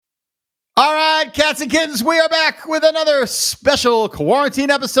right, cats and kittens, we are back with another special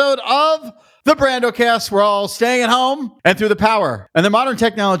quarantine episode of the Brandocast. We're all staying at home, and through the power and the modern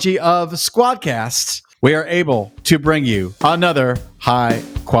technology of Squadcast, we are able to bring you another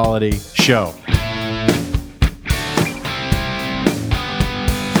high-quality show.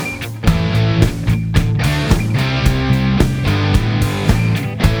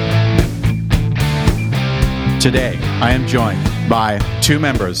 Today, I am joined by two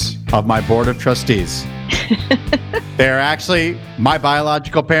members of my board of trustees. They're actually my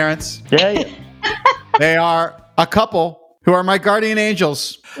biological parents. Yeah. They are a couple who are my guardian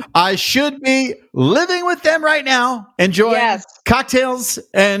angels. I should be living with them right now, enjoying cocktails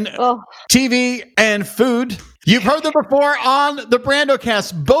and TV and food. You've heard them before on the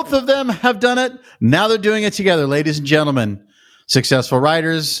Brandocast. Both of them have done it. Now they're doing it together, ladies and gentlemen. Successful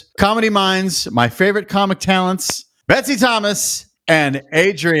writers, comedy minds, my favorite comic talents, Betsy Thomas and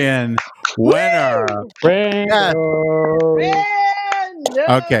Adrian Winner. Brando.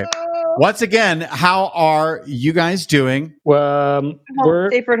 Okay. Once again, how are you guys doing? We're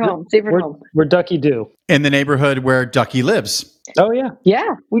safer at home. Safer at home. We're Ducky Doo. In the neighborhood where Ducky lives. Oh, yeah.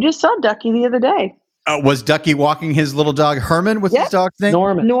 Yeah. We just saw Ducky the other day. Was Ducky walking his little dog Herman? What's his dog's name?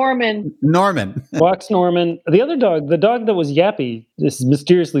 Norman. Walks Norman. The other dog, the dog that was Yappy, just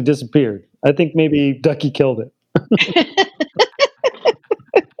mysteriously disappeared. I think maybe Ducky killed it.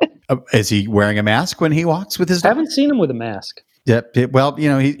 Is he wearing a mask when he walks with his dog? I haven't seen him with a mask. Yep. Well, you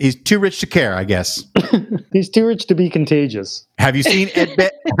know, he's too rich to care, I guess. He's too rich to be contagious. Have you seen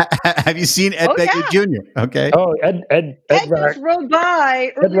Ed? Have you seen Ed Begley Jr.? Okay. Oh, Ed just rode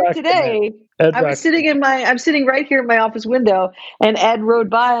by earlier today. I'm sitting right here in my office window, and Ed rode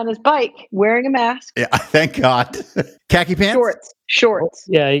by on his bike wearing a mask. Yeah, thank God. Khaki pants? Shorts.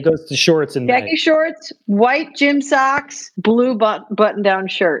 Yeah, he goes to shorts and khaki shorts, white gym socks, blue button-down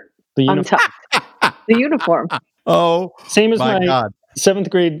shirt on top. The uniform. Oh, same as my God. 7th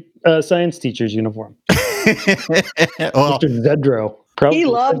grade science teacher's uniform. Well, Mr. Zedro. He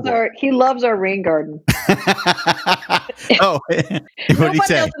loves our rain garden. Nobody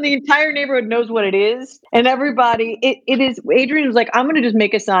else in the entire neighborhood knows what it is, and everybody it is. Adrian was like, "I'm going to just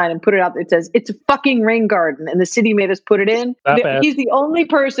make a sign and put it out. It says it's a fucking rain garden," and the city made us put it in. He's the only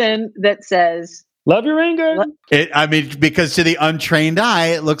person that says, "Love your rain garden." Because to the untrained eye,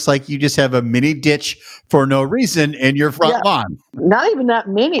 it looks like you just have a mini ditch for no reason in your front lawn. Not even that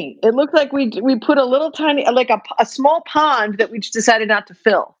mini. It looked like we put a little tiny, like a small pond that we just decided not to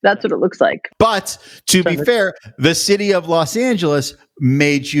fill. That's what it looks like. But to be fair, the city of Los Angeles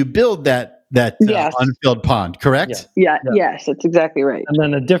made you build that unfilled pond, correct? Yes, that's exactly right. And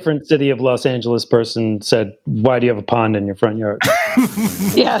then a different city of Los Angeles person said, "Why do you have a pond in your front yard?"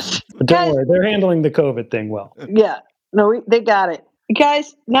 Yes. But don't worry, they're handling the COVID thing well. Yeah. No, they got it.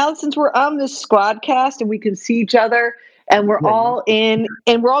 Guys, now since we're on this Squadcast and we can see each other and we're all in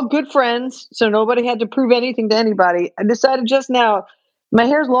and we're all good friends, so nobody had to prove anything to anybody, I decided just now, my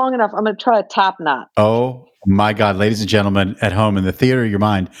hair's long enough, I'm going to try a top knot. Oh, my God, ladies and gentlemen at home in the theater of your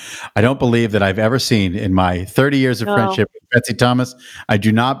mind, I don't believe that I've ever seen in my 30 years of friendship with Betsy Thomas, I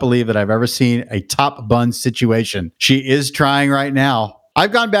do not believe that I've ever seen a top bun situation. She is trying right now.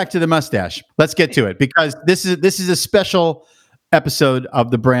 I've gone back to the mustache. Let's get to it because this is a special episode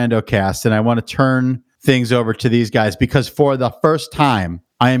of the Brandocast, and I want to turn things over to these guys because for the first time,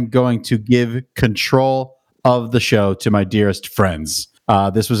 I am going to give control of the show to my dearest friends.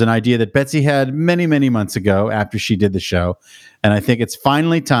 This was an idea that Betsy had many, many months ago after she did the show, and I think it's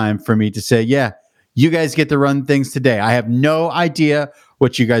finally time for me to say, yeah, you guys get to run things today. I have no idea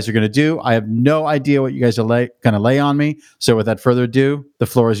what you guys are going to do. I have no idea what you guys are going to lay on me. So without further ado, the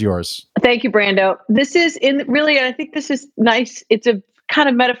floor is yours. Thank you, Brando. This is I think this is nice. It's a kind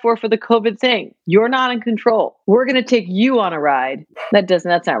of metaphor for the COVID thing. You're not in control. We're going to take you on a ride. That's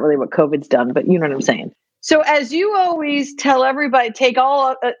not really what COVID's done, but you know what I'm saying. So as you always tell everybody, take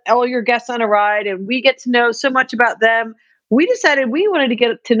all your guests on a ride and we get to know so much about them. We decided we wanted to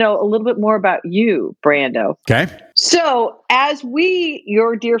get to know a little bit more about you, Brando. Okay. So as we,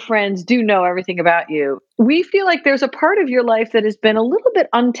 your dear friends, do know everything about you, we feel like there's a part of your life that has been a little bit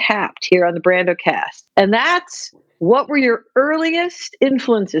untapped here on the Brandocast. And that's what were your earliest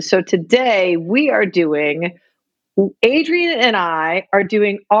influences? So today Adrian and I are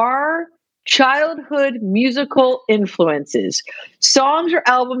doing our childhood musical influences, songs or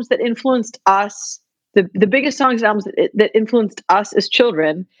albums that influenced us. The biggest songs and albums that influenced us as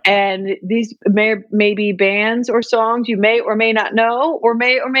children. And these may be bands or songs you may or may not know or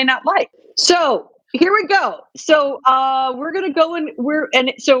may not like. So here we go. So we're going to go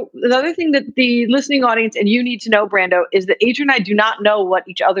so another thing that the listening audience and you need to know, Brando, is that Adrian and I do not know what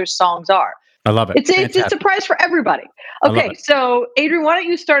each other's songs are. I love it. It's a surprise for everybody. Okay, so Adrian, why don't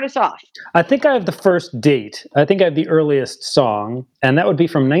you start us off? I think I have the first date. I think I have the earliest song, and that would be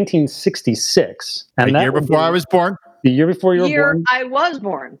from 1966. And the year before I was born. The year before you were born. I was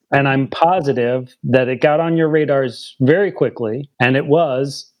born. And I'm positive that it got on your radars very quickly, and it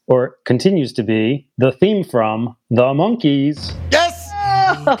was, or continues to be, the theme from The Monkees. Yes!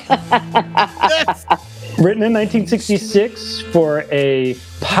 Yes! Written in 1966 for a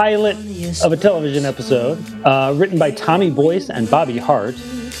pilot of a television episode, written by Tommy Boyce and Bobby Hart.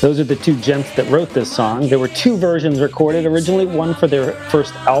 Those are the two gents that wrote this song. There were two versions recorded originally, one for their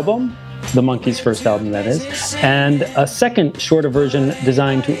first album, the Monkees' first album, that is, and a second shorter version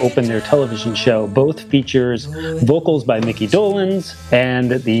designed to open their television show. Both features vocals by Mickey Dolenz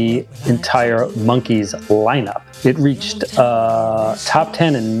and the entire Monkees lineup. It reached top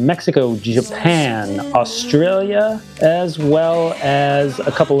 10 in Mexico, Japan, Australia, as well as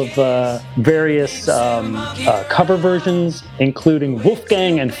a couple of various cover versions, including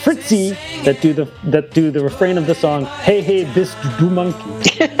Wolfgang and Fritzy, that do the refrain of the song "Hey Hey Bist Du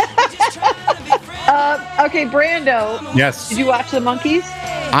Monkey." Okay, Brando. Yes. Did you watch the Monkees?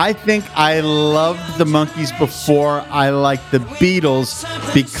 I think I loved the Monkees before I liked the Beatles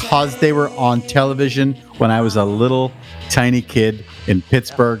because they were on television when I was a little tiny kid in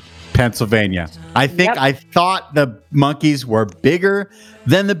Pittsburgh, Pennsylvania. I think I thought the Monkees were bigger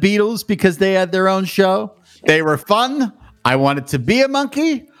than the Beatles because they had their own show. They were fun. I wanted to be a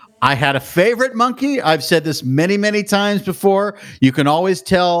monkey. I had a favorite monkey. I've said this many, many times before. You can always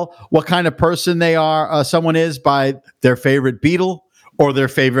tell what kind of person they are, someone is, by their favorite Beatle or their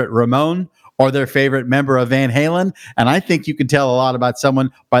favorite Ramone or their favorite member of Van Halen. And I think you can tell a lot about someone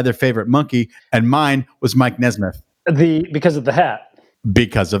by their favorite monkey. And mine was Mike Nesmith. Because of the hat.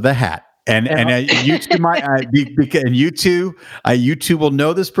 Because of the hat. And you two will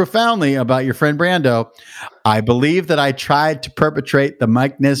know this profoundly about your friend Brando. I believe that I tried to perpetrate the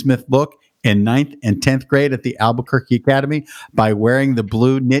Mike Nesmith look in 9th and 10th grade at the Albuquerque Academy by wearing the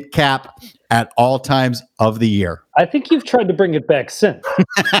blue knit cap at all times of the year. I think you've tried to bring it back since.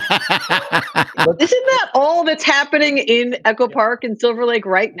 Isn't that all that's happening in Echo Park and Silver Lake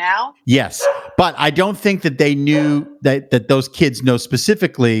right now? Yes, but I don't think that they knew that those kids know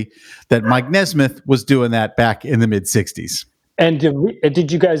specifically that Mike Nesmith was doing that back in the mid-'60s. And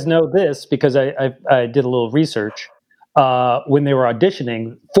did you guys know this? Because I did a little research. When they were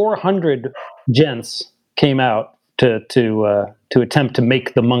auditioning, 400 gents came out to attempt to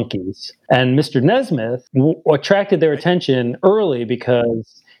make the Monkees. And Mr. Nesmith attracted their attention early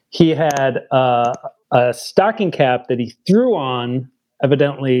because he had a stocking cap that he threw on,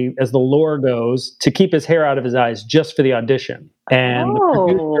 evidently, as the lore goes, to keep his hair out of his eyes just for the audition. And the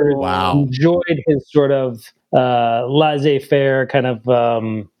producers enjoyed his sort of laissez-faire kind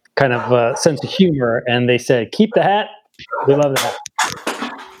of sense of humor, and they said, "Keep the hat. We love the hat."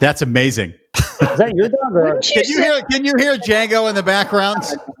 That's amazing. Is that your dog? Or Can you hear Django in the background?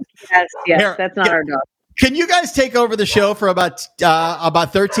 Yes, here, that's not our dog. Can you guys take over the show for about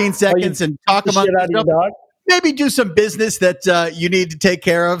 13 seconds and talk about your dog? Maybe do some business that you need to take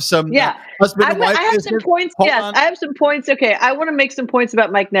care of. Some husband and wife. I have some points. I have some points. Okay, I want to make some points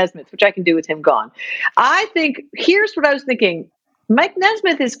about Mike Nesmith, which I can do with him gone. I think here's what I was thinking. Mike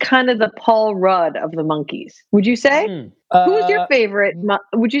Nesmith is kind of the Paul Rudd of the Monkees. Would you say? Who's your favorite?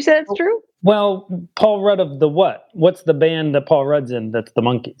 Would you say that's true? Well, Paul Rudd of the what? What's the band that Paul Rudd's in that's the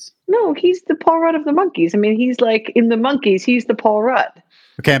Monkees? No, he's the Paul Rudd of the Monkees. I mean, he's like in the Monkees, he's the Paul Rudd.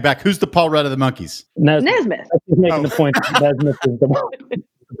 Okay, I'm back. Who's the Paul Rudd of the Monkees? Nesmith. I'm making the point that Nesmith is the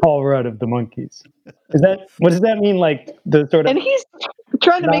Paul Rudd of the Monkees. What does that mean? Like the sort of. And he's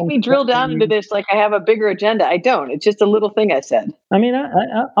trying to make me drill down into this like I have a bigger agenda. I don't. It's just a little thing I said. I mean,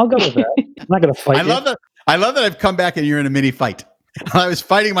 I'll go with that. I'm not going to fight. I love that I've come back and you're in a mini fight. I was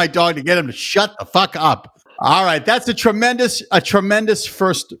fighting my dog to get him to shut the fuck up. All right, that's a tremendous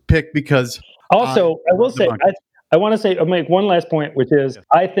first pick because. Also, I will say, I want to say, I'll make one last point, which is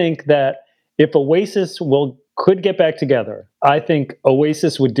I think that if Oasis could get back together, I think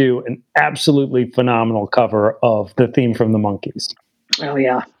Oasis would do an absolutely phenomenal cover of the theme from the Monkees. Oh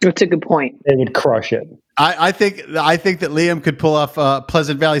yeah, that's a good point. They would crush it. I think that Liam could pull off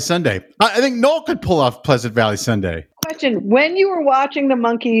Pleasant Valley Sunday. I think Noel could pull off Pleasant Valley Sunday. Question: when you were watching the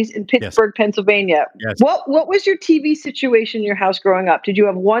Monkees in Pittsburgh, Pennsylvania, what was your TV situation in your house growing up? Did you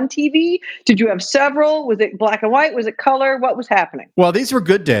have one TV? Did you have several? Was it black and white? Was it color? What was happening? Well, these were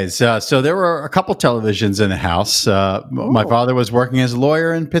good days. So there were a couple televisions in the house. My father was working as a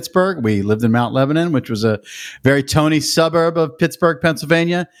lawyer in Pittsburgh. We lived in Mount Lebanon, which was a very Tony suburb of Pittsburgh,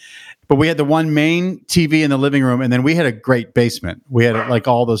 Pennsylvania. but we had the one main TV in the living room, and then we had a great basement. We had like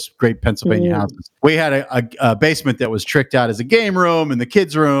all those great Pennsylvania houses. We had a basement that was tricked out as a game room and the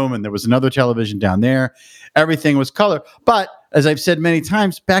kids' room, and there was another television down there. Everything was color. But as I've said many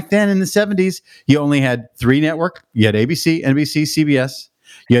times, back then in the 70s, you only had 3 network. You had ABC, NBC, CBS.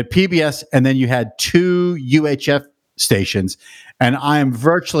 You had PBS, and then you had 2 UHF stations. And I am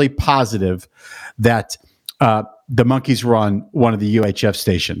virtually positive that the Monkees were on one of the UHF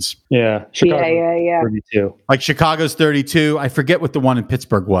stations. Yeah. Yeah. 32. Like Chicago's 32. I forget what the one in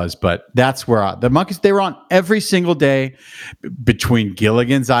Pittsburgh was, but that's where the Monkees, they were on every single day between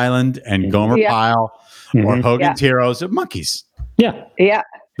Gilligan's Island and Gomer Pyle or Hogan's Heroes. Monkees. Yeah. Yeah.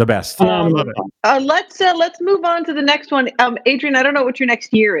 The best. Love it. Let's move on to the next one. Adrian, I don't know what your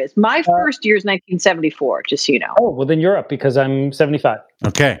next year is. My first year is 1974, just so you know. Oh, well, then you're up because I'm 75.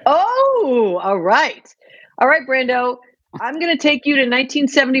 Okay. Oh, all right. All right, Brando. I'm going to take you to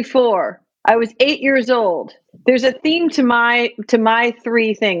 1974. I was 8 years old. There's a theme to my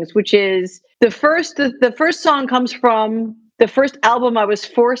 3 things, which is the first song comes from the first album I was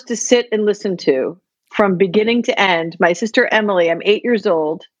forced to sit and listen to from beginning to end. My sister Emily, I'm 8 years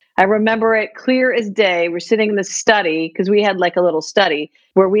old. I remember it clear as day. We're sitting in the study because we had like a little study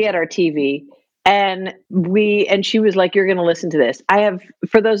where we had our TV. And she was like, "You're going to listen to this." I have,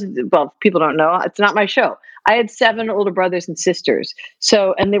 for those, well, people don't know, it's not my show. I had 7 older brothers and sisters.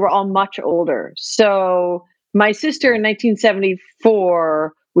 So, and they were all much older. So my sister in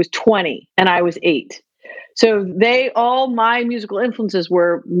 1974 was 20 and I was 8. So all my musical influences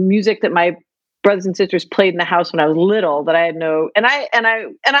were music that my brothers and sisters played in the house when I was little that I had I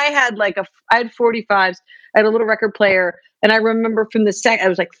had 45s. I had a little record player. And I remember from I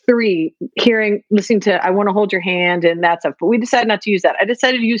was like 3 listening to I Want to Hold Your Hand and that stuff. But we decided not to use that. I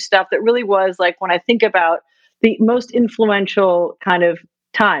decided to use stuff that really was like when I think about the most influential kind of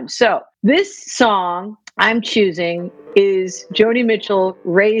time. So this song I'm choosing is Joni Mitchell,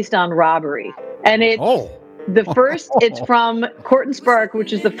 Raised on Robbery. And it's it's from Court and Spark,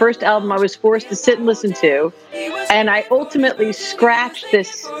 which is the first album I was forced to sit and listen to. And I ultimately scratched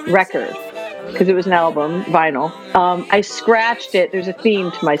this record because it was an album, vinyl. I scratched it. There's a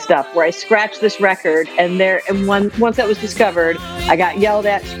theme to my stuff where I scratched this record, and once that was discovered, I got yelled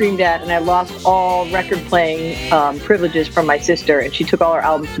at, screamed at, and I lost all record playing privileges from my sister. And she took all her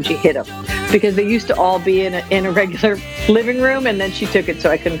albums and she hid them because they used to all be in a regular living room, and then she took it,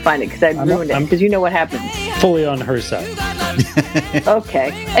 so I couldn't find it because I ruined it. Because you know what happens. Fully on her side.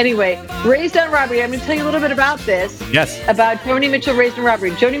 Okay. Anyway, Raised on Robbery. I'm going to tell you a little bit about this. Yes. About Joni Mitchell, Raised on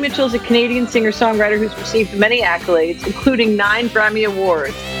Robbery. Joni Mitchell is a Canadian singer-songwriter who's received many accolades, including 9 Grammy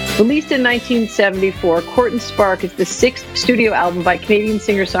Awards. Released in 1974, Court and Spark is the 6th studio album by Canadian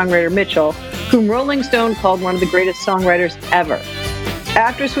singer-songwriter Mitchell, whom Rolling Stone called one of the greatest songwriters ever.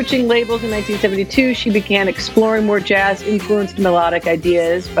 After switching labels in 1972, she began exploring more jazz-influenced melodic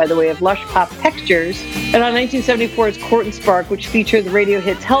ideas by the way of lush pop textures. And on 1974's Court and Spark, which featured the radio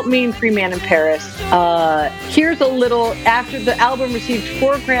hits Help Me and Free Man in Paris. Here's a little, after the album received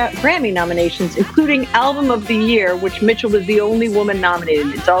 4 Grammy nominations, including Album of the Year, which Mitchell was the only woman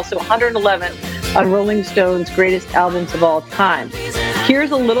nominated. It's also 111 on Rolling Stone's greatest albums of all time.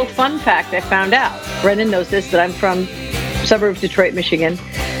 Here's a little fun fact I found out. Brendan knows this, that I'm from suburb of Detroit, Michigan.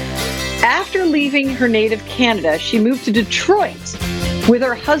 After leaving her native Canada, she moved to Detroit with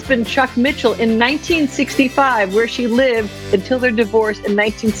her husband, Chuck Mitchell, in 1965, where she lived until their divorce in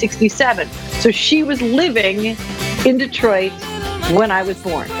 1967. So she was living in Detroit when I was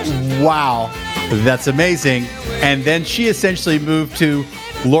born. Wow. That's amazing. And then she essentially moved to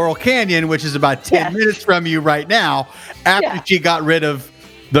Laurel Canyon, which is about 10 minutes from you right now, after she got rid of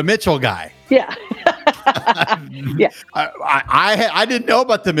the Mitchell guy. Yeah. Yeah. I didn't know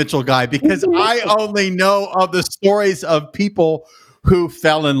about the Mitchell guy because I only know of the stories of people who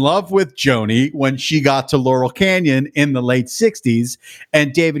fell in love with Joni when she got to Laurel Canyon in the late 60s.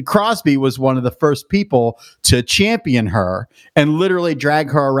 And David Crosby was one of the first people to champion her and literally drag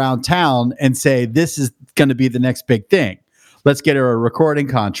her around town and say, this is going to be the next big thing. Let's get her a recording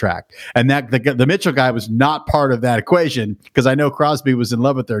contract. And that the Mitchell guy was not part of that equation because I know Crosby was in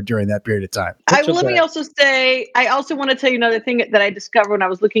love with her during that period of time. Let me also say, I also want to tell you another thing that I discovered when I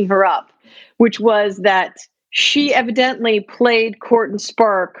was looking her up, which was that she evidently played Court and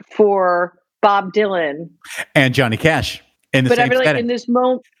Spark for Bob Dylan. And Johnny Cash in the same setting. In this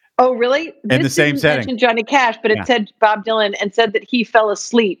moment. Oh, really? In the same setting. Mention Johnny Cash, but it said Bob Dylan and said that he fell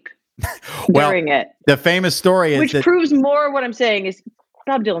asleep during it. The famous story is which proves more what I'm saying is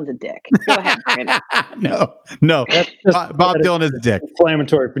Bob Dylan's a dick. Go ahead. No. Bob Dylan is a dick.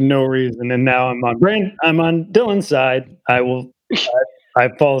 Inflammatory for no reason. And now I'm on Dylan's side. I will I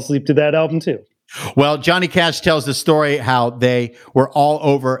fall asleep to that album too. Well, Johnny Cash tells the story how they were all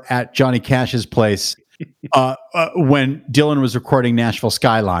over at Johnny Cash's place when Dylan was recording Nashville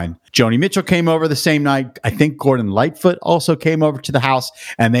Skyline. Joni Mitchell came over the same night. I think Gordon Lightfoot also came over to the house,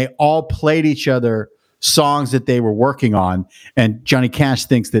 and they all played each other songs that they were working on. And Johnny Cash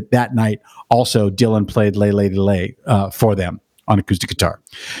thinks that night also Dylan played Lay Lady Lay for them on acoustic guitar.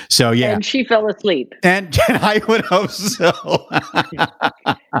 So yeah, and she fell asleep. And I would hope so.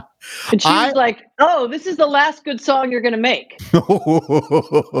 And she was like, "Oh, this is the last good song you're going to make."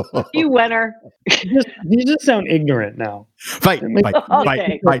 You winner. You just sound ignorant now. Fight,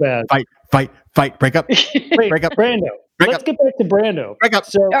 Okay. break up, break up, Brando. Let's get back to Brando. Break up.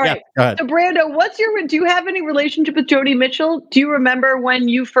 All right. Go ahead. So, Brando, do you have any relationship with Joni Mitchell? Do you remember when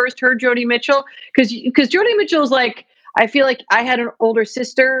you first heard Joni Mitchell? Because Joni Mitchell is like, I feel like I had an older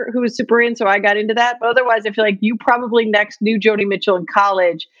sister who was super in, so I got into that. But otherwise, I feel like you probably next knew Joni Mitchell in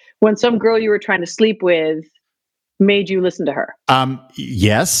college when some girl you were trying to sleep with made you listen to her.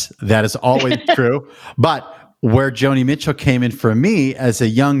 Yes, that is always true. But where Joni Mitchell came in for me as a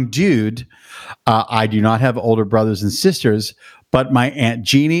young dude, I do not have older brothers and sisters, but my Aunt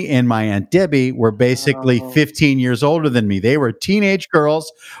Jeannie and my Aunt Debbie were basically 15 years older than me. They were teenage girls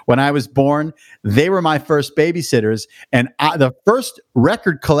when I was born. They were my first babysitters. And the first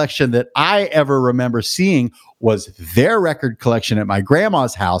record collection that I ever remember seeing was their record collection at my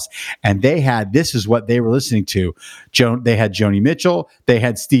grandma's house. And this is what they were listening to. They had Joni Mitchell. They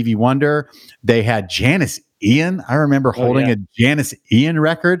had Stevie Wonder. They had Janis Ian. I remember holding a Janis Ian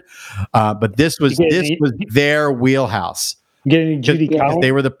record. But this was their wheelhouse. Getting Judy Collins?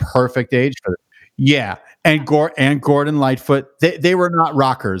 They were the perfect age for it. Yeah. And Gordon Lightfoot, they were not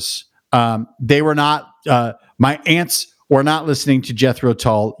rockers. They were not, my aunts were not listening to Jethro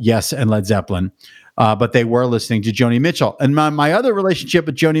Tull, yes, and Led Zeppelin, but they were listening to Joni Mitchell. And my other relationship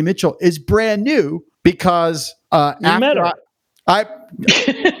with Joni Mitchell is brand new because met her.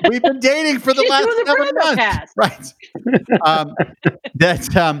 We've been dating for the last 7 months. Right.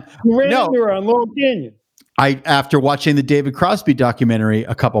 You ran into her on Laurel Canyon. After watching the David Crosby documentary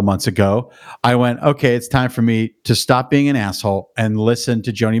a couple months ago, I went, okay, it's time for me to stop being an asshole and listen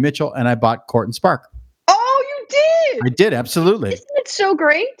to Joni Mitchell. And I bought Court and Spark. Oh, you did? I did, absolutely. Isn't it so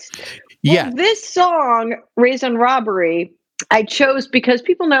great? Yeah. Well, this song, Raised on Robbery, I chose because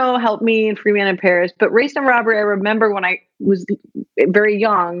people know Help Me and Free Man in Paris, but Raised on Robbery, I remember when I was very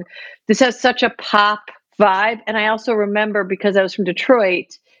young, this has such a pop vibe. And I also remember because I was from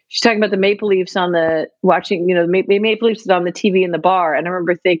Detroit, she's talking about the Maple Leafs on the Maple Leafs on the TV in the bar. And I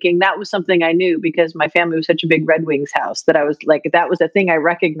remember thinking that was something I knew because my family was such a big Red Wings house that I was like, that was a thing I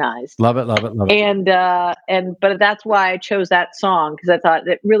recognized. Love it. But that's why I chose that song, because I thought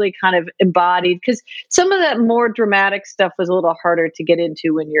it really kind of embodied, because some of that more dramatic stuff was a little harder to get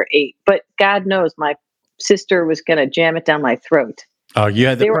into when you're 8. But God knows my sister was going to jam it down my throat. Oh, you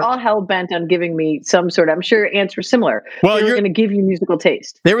had they were all hell bent on giving me some sort of, I'm sure aunts were similar. Well, they were going to give you musical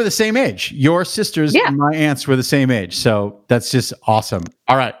taste. They were the same age. Your sisters and my aunts were the same age. So that's just awesome.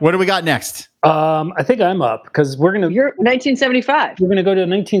 All right. What do we got next? I think I'm up because You're 1975. We're going to go to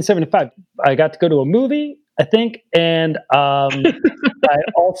 1975. I got to go to a movie, I think. And I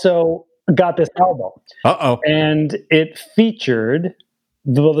also got this album. Uh-oh. And it featured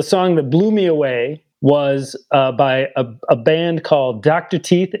the song that blew me away was by a band called Dr.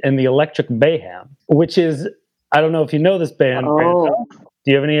 Teeth and the Electric Mayhem, which is, I don't know if you know this band. Oh.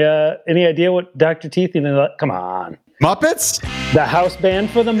 Do you have any idea what Dr. Teeth and come on. Muppets? The house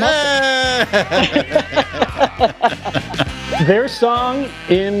band for the Muppets. Their song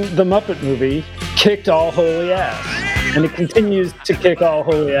in the Muppet movie kicked all holy ass. And it continues to kick all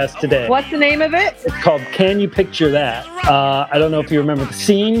holy ass today. What's the name of it? It's called Can You Picture That? I don't know if you remember the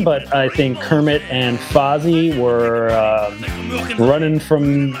scene, but I think Kermit and Fozzie were running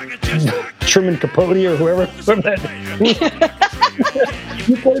from Truman Capote or whoever from that.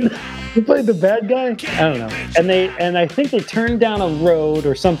 Who played the bad guy? I don't know. And I think they turned down a road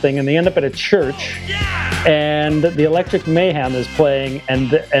or something, and they end up at a church. And the Electric Mayhem is playing,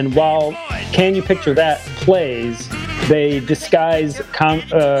 and while Can You Picture That plays, they disguise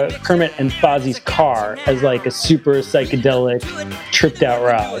Kermit and Fozzie's car as like a super psychedelic, tripped out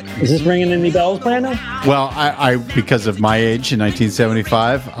ride. Is this ringing any bells, Brandon? Well, I because of my age in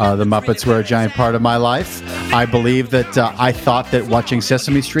 1975, the Muppets were a giant part of my life. I believe that I thought that watching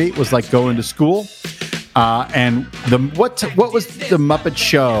Sesame Street was like going to school And what was the Muppet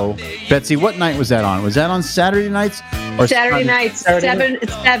Show, Betsy? What night was that on? Was that on Saturday nights or Saturday nights? Saturday?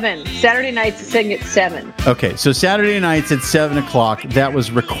 Seven. Saturday nights, sing at 7. Okay, so Saturday nights at 7:00. That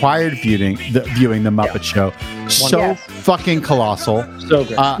was required viewing the Muppet Show. So Yes. fucking colossal. So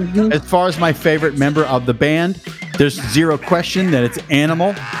great. As far as my favorite member of the band, there's zero question that it's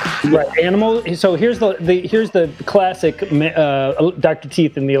Animal. Right, Animal. So here's the classic Dr.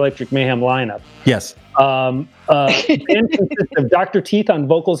 Teeth and the Electric Mayhem lineup. Yes. Band consists of Dr. Teeth on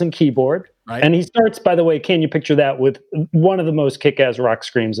vocals and keyboard. Right. And he starts, by the way, can you picture that, with one of the most kick-ass rock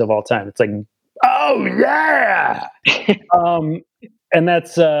screams of all time? It's like, oh yeah! And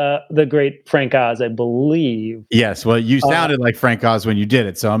that's the great Frank Oz, I believe. Yes. Well, you sounded like Frank Oz when you did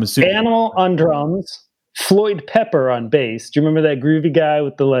it, so I'm assuming. Animal on drums, Floyd Pepper on bass. Do you remember that groovy guy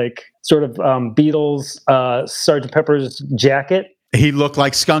with the sort of Beatles Sgt. Pepper's jacket? He looked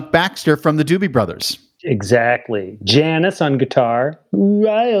like Skunk Baxter from the Doobie Brothers. Exactly. Janice on guitar,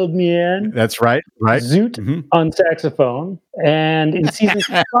 Wild Man. That's right. Right. Zoot on saxophone. And in season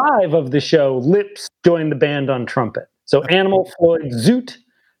 5 of the show, Lips joined the band on trumpet. So Animal, Floyd, Zoot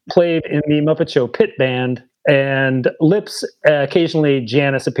played in the Muppet Show pit band, and Lips, occasionally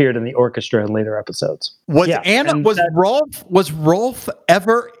Janice appeared in the orchestra in later episodes. Was Rolf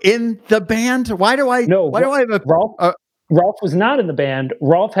ever in the band? Why do I have a Rolf was not in the band.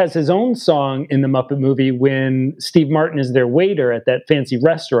 Rolf has his own song in the Muppet movie when Steve Martin is their waiter at that fancy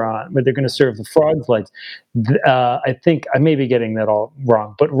restaurant where they're going to serve the frog's legs. I think I may be getting that all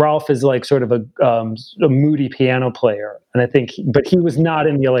wrong, but Rolf is like sort of a moody piano player, and but he was not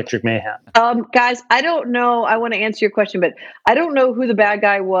in the Electric Mayhem. Guys, I don't know. I want to answer your question, but I don't know who the bad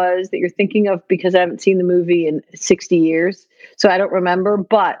guy was that you're thinking of because I haven't seen the movie in 60 years, so I don't remember.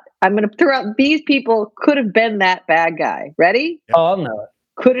 But I'm going to throw out these people could have been that bad guy. Ready? Oh, no.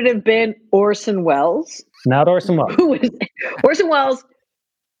 Could it have been Orson Welles? Not Orson Welles. Who is Orson Welles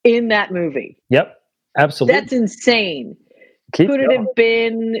in that movie? Yep, absolutely. That's insane. Keep Could it going. have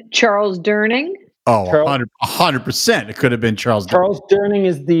been Charles Durning? Oh, 100%. It could have been Charles Durning. Charles Durning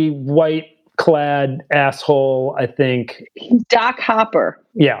is the white-clad asshole, I think. He's Doc Hopper.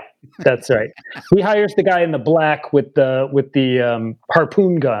 Yeah, that's right. He hires the guy in the black with the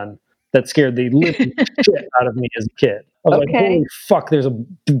harpoon gun that scared the living shit out of me as a kid. I was like, holy fuck, there's a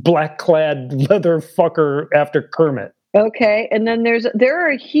black-clad leather fucker after Kermit. Okay, and then there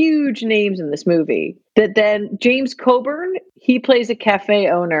are huge names in this movie. That then James Coburn, he plays a cafe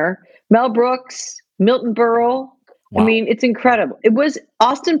owner. Mel Brooks, Milton Berle. Wow. I mean, it's incredible. It was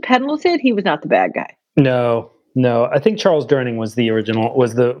Austin Pendleton. He was not the bad guy. No. I think Charles Durning was the original.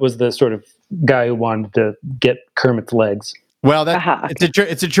 Was the sort of guy who wanted to get Kermit's legs. Well,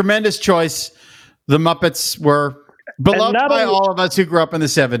 it's a tremendous choice. The Muppets were beloved by all of us who grew up in the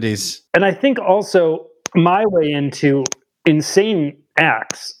 70s. And I think also my way into insane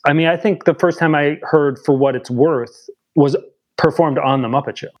acts. I mean, I think the first time I heard For What It's Worth was performed on the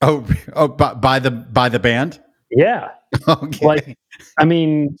Muppet Show. Oh, by the band? Yeah. Okay.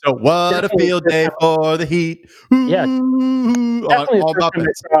 So what a field day for the Heat. Yeah. Definitely all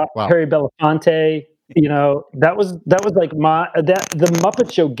Muppets. Wow. Harry Belafonte. That was like the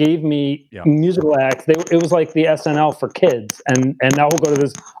Muppet Show gave me musical acts. It was like the SNL for kids, and now we'll go to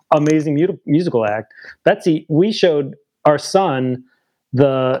this amazing musical act. Betsy, we showed our son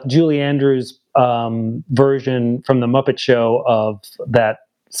the Julie Andrews version from the Muppet Show of that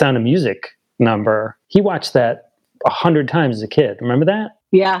Sound of Music number. He watched that 100 times as a kid. Remember that?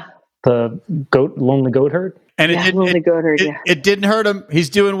 Yeah. The Lonely Goat Herd. And it didn't hurt him. He's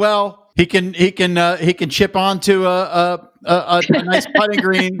doing well. He can chip onto a nice putting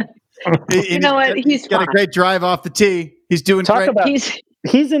green. You know what? He's got a great drive off the tee. He's doing great.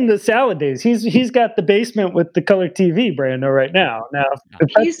 He's in the salad days. He's got the basement with the color TV, Brando, right now. Now,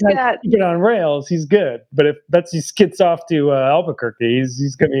 if Betsy get on rails, he's good. But if Betsy skits off to Albuquerque,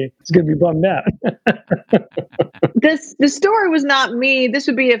 he's gonna be bummed out. The story was not me. This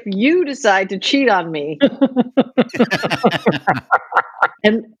would be if you decide to cheat on me.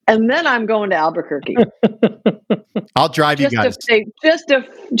 And then I'm going to Albuquerque. I'll drive you guys.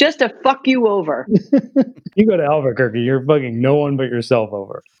 Just to fuck you over. You go to Albuquerque, you're fucking no one but yourself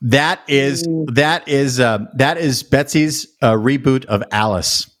over. That is Betsy's reboot of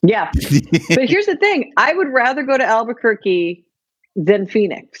Alice. Yeah. But here's the thing. I would rather go to Albuquerque than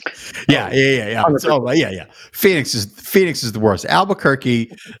Phoenix. Yeah. Yeah. Phoenix is the worst.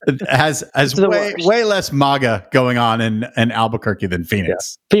 Albuquerque has way less MAGA going on in Albuquerque than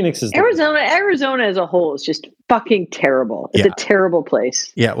Phoenix. Yeah. Phoenix is Arizona as a whole is just fucking terrible. It's a terrible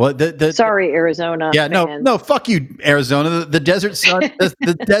place. Yeah. Well, sorry, Arizona. Yeah. fans. No. Fuck you, Arizona. The desert sun.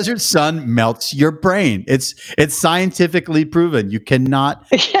 the desert sun melts your brain. It's scientifically proven. You cannot.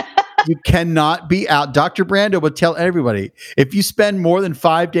 You cannot be out. Dr. Brando would tell everybody, if you spend more than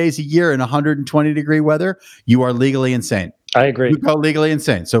 5 days a year in 120-degree weather, you are legally insane. I agree. You go legally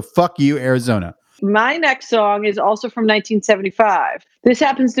insane. So fuck you, Arizona. My next song is also from 1975. This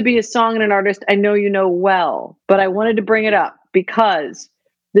happens to be a song and an artist I know you know well, but I wanted to bring it up because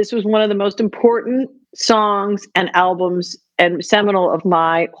this was one of the most important songs and albums and seminal of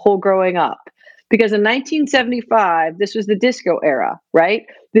my whole growing up. Because in 1975, this was the disco era, right?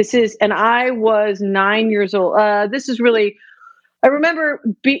 And I was 9 years old. This is really, I remember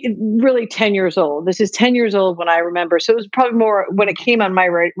really 10 years old. This is 10 years old when I remember. So it was probably more, when it came on my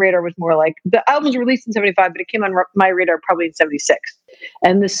radar was more like, the album was released in 75, but it came on my radar probably in 76.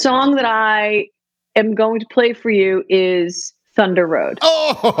 And the song that I am going to play for you is Thunder Road.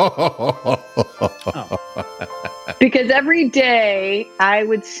 Because every day I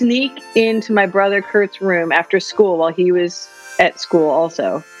would sneak into my brother Kurt's room after school while he was at school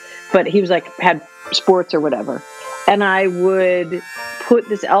also. But he was like, had sports or whatever. And I would put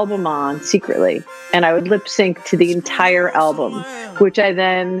this album on secretly. And I would lip sync to the entire album, which I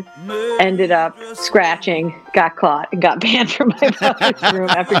then ended up scratching, got caught, and got banned from my brother's room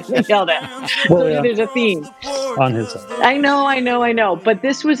after getting yelled at. Well, so there's a theme on his side. I know. But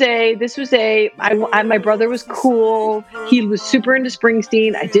my brother was cool. He was super into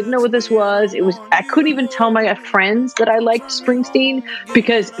Springsteen. I didn't know what this was. I couldn't even tell my friends that I liked Springsteen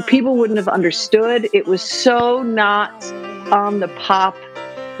because people wouldn't have understood. It was so not on the pop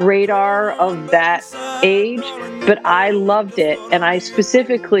radar of that age, but I loved it, and I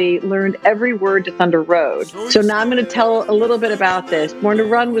specifically learned every word to Thunder Road. So now I'm going to tell a little bit about this. Born to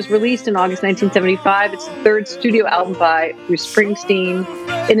Run was released in August 1975. It's the third studio album by Bruce Springsteen.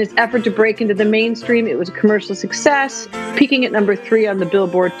 In his effort to break into the mainstream, it was a commercial success, peaking at number 3 on the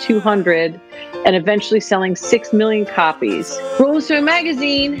Billboard 200 and eventually selling 6 million copies. Rolling Stone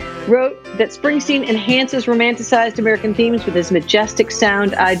magazine wrote that Springsteen enhances romanticized American themes with his majestic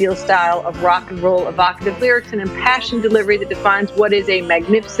sound, ideal style of rock and roll, evocative lyrics, and impassioned delivery that defines what is a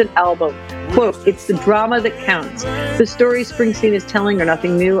magnificent album. Quote, "It's the drama that counts. The stories Springsteen is telling are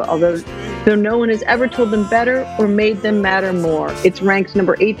nothing new, although no one has ever told them better or made them matter more. It's ranked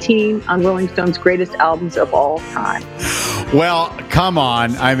number 18 on Rolling Stone's greatest albums of all time." Well, come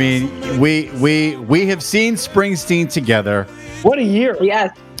on. I mean, we have seen Springsteen together. What a year.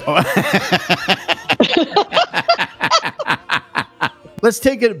 Yes. Let's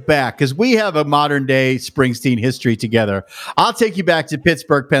take it back because we have a modern day Springsteen history together. I'll take you back to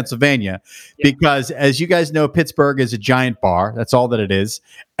Pittsburgh, Pennsylvania, because as you guys know, Pittsburgh is a giant bar. That's all that it is.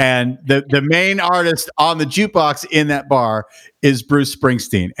 And the main artist on the jukebox in that bar is Bruce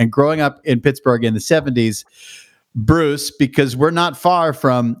Springsteen. And growing up in Pittsburgh in the 70s, Bruce, because we're not far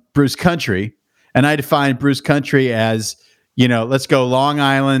from Bruce Country, and I define Bruce Country as, let's go Long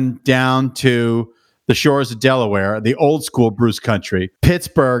Island down to the shores of Delaware, the old school Bruce Country.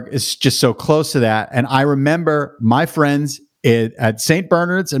 Pittsburgh is just so close to that. And I remember my friends at St.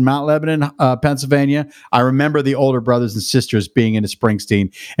 Bernard's in Mount Lebanon, Pennsylvania. I remember the older brothers and sisters being into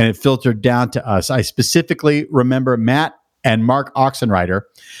Springsteen, and it filtered down to us. I specifically remember Matt and Mark Oxenreider.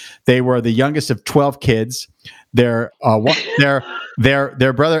 They were the youngest of 12 kids. Their brother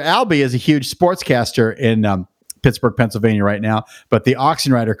Albie is a huge sportscaster in Pittsburgh, Pennsylvania right now, but the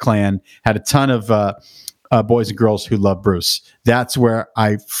Oxenreider clan had a ton of boys and girls who love Bruce. That's where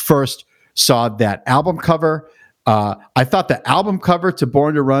I first saw that album cover. I thought the album cover to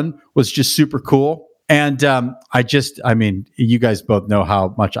Born to Run was just super cool. And you guys both know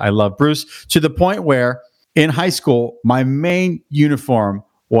how much I love Bruce, to the point where in high school, my main uniform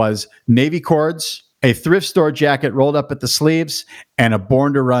was Navy cords, a thrift store jacket rolled up at the sleeves, and a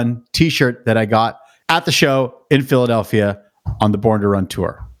Born to Run t-shirt that I got at the show in Philadelphia on the Born to Run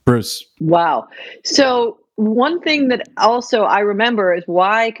tour. Bruce. Wow. So one thing that also I remember is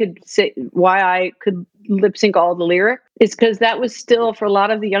why I could lip sync all the lyrics is because that was still, for a lot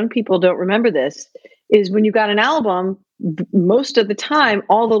of the young people don't remember this, is when you got an album, most of the time,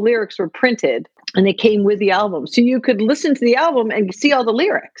 all the lyrics were printed and they came with the album. So you could listen to the album and see all the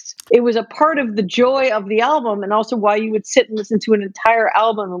lyrics. It was a part of the joy of the album, and also why you would sit and listen to an entire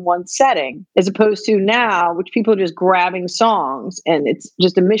album in one setting, as opposed to now, which people are just grabbing songs and it's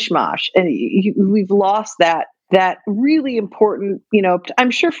just a mishmash. And we've lost that that really important,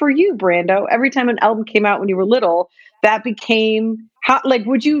 I'm sure for you, Brando, every time an album came out when you were little, that became how, like,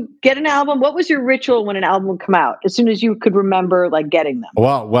 would you get an album? What was your ritual when an album would come out as soon as you could remember, like, getting them?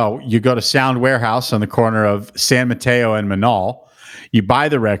 Well, you go to Sound Warehouse on the corner of San Mateo and Manal. You buy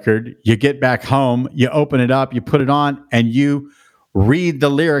the record, you get back home, you open it up, you put it on, and you read the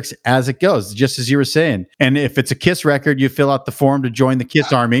lyrics as it goes, just as you were saying. And if it's a Kiss record, you fill out the form to join the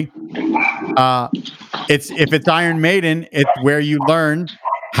Kiss Army. If it's Iron Maiden, it's where you learn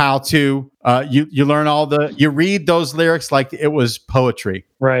how to you learn you read those lyrics like it was poetry.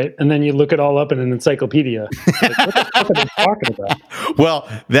 Right. And then you look it all up in an encyclopedia. Like, what the fuck are they talking about? Well,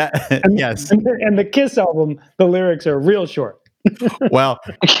 yes. And the Kiss album, the lyrics are real short. Well,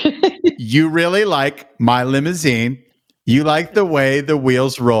 you really like My Limousine. You like the way the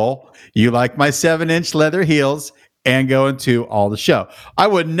wheels roll. You like my 7-inch leather heels and going to all the show. I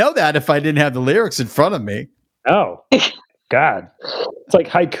wouldn't know that if I didn't have the lyrics in front of me. Oh, God. It's like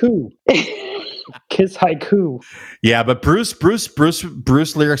haiku. Kiss haiku. Yeah, but Bruce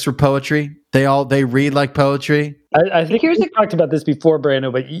lyrics were poetry. They read like poetry. I think we talked about this before,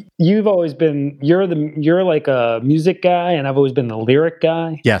 Brando, but you've always been, you're like a music guy, and I've always been the lyric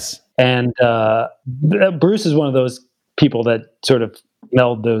guy. Yes. And Bruce is one of those people that sort of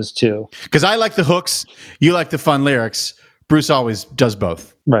meld those two. Because I like the hooks, you like the fun lyrics. Bruce always does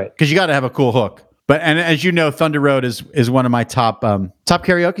both. Right. Because you got to have a cool hook. And as you know, Thunder Road is one of my top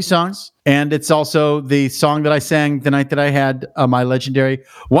karaoke songs, and it's also the song that I sang the night that I had my legendary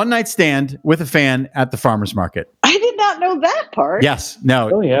one night stand with a fan at the farmers market. I did not know that part. Yes,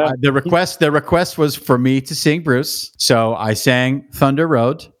 no. Oh yeah. The request was for me to sing Bruce, so I sang Thunder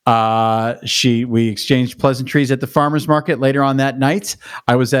Road. We exchanged pleasantries at the farmers market. Later on that night,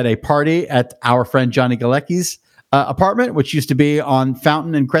 I was at a party at our friend Johnny Galecki's apartment, which used to be on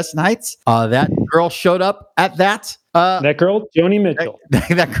Fountain and Crescent Heights. That girl showed up at that. That girl, Joni Mitchell.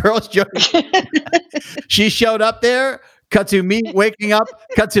 That girl's Joni. She showed up there. Cut to me waking up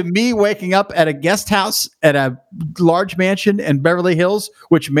at a guest house at a large mansion in Beverly Hills,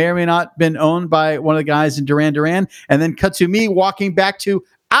 which may or may not have been owned by one of the guys in Duran Duran. And then cut to me walking back to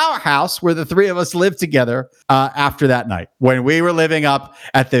our house where the three of us lived together after that night when we were living up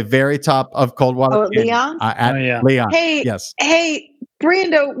at the very top of Coldwater. Leon? Leon. Hey, yes. Hey,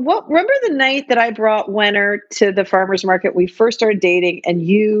 Brando, remember the night that I brought Wenner to the farmer's market? We first started dating, and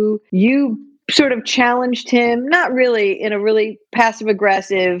you sort of challenged him, not really in a really passive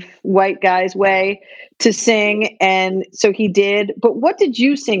aggressive white guy's way, to sing, and so he did. But what did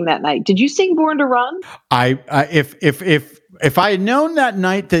you sing that night? Did you sing Born to Run? If I had known that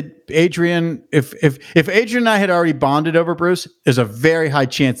night that Adrian, if Adrian and I had already bonded over Bruce, there's a very high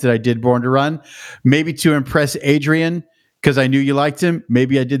chance that I did Born to Run, maybe to impress Adrian because I knew you liked him.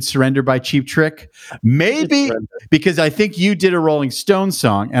 Maybe I did Surrender by Cheap Trick. Maybe because I think you did a Rolling Stones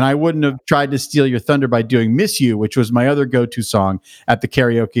song, and I wouldn't have tried to steal your thunder by doing Miss You, which was my other go-to song at the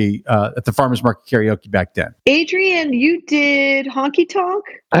karaoke, at the farmer's market karaoke back then. Adrian, you did Honky Tonk?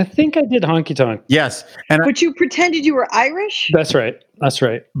 I think I did HonkyTonk. Yes. But you pretended you were Irish? That's right.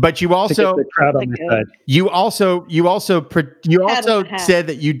 But you also you also said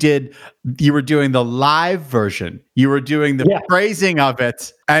that you were doing the live version. You were doing the phrasing of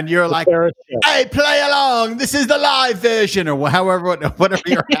it, and you're like, "Hey, play along. This is the live version," or whatever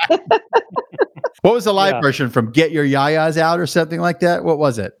you're at. What was the live version from Get Your Yayas Out or something like that? What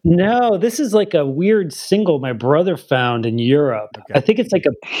was it? No, this is like a weird single my brother found in Europe. Okay. I think it's like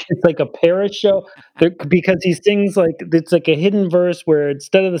a Paris show because he sings it's like a hidden verse where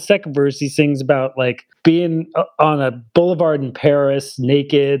instead of the second verse, he sings about like being on a boulevard in Paris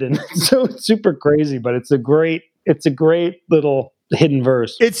naked, and so it's super crazy, but it's a great little hidden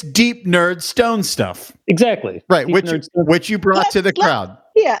verse. It's deep nerd stone stuff. Exactly. Right, which you brought to the crowd.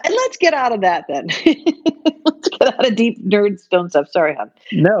 Yeah, and let's get out of that then. Let's get out of deep nerd stone stuff. Sorry, hon.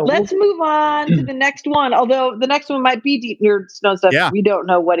 No. Let's move on to the next one. Although the next one might be deep nerd stone stuff. Yeah. We don't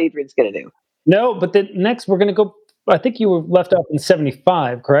know what Adrian's going to do. No, but the next we're going to go. I think you were left off in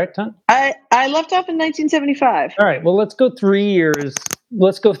 75, correct, hon? I left off in 1975. All right. Well, let's go 3 years.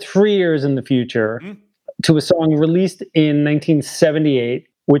 Let's go 3 years in the future to a song released in 1978,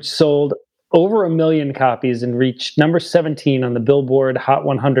 which sold over 1 million copies and reached number 17 on the Billboard Hot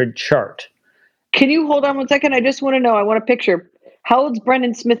 100 chart. Can you hold on 1 second? I just want to know. I want a picture. How old's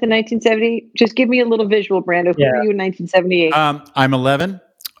Brendan Smith in 1970? Just give me a little visual, Brando. Who are you in 1978? I'm 11.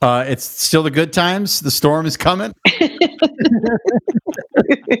 It's still the good times. The storm is coming.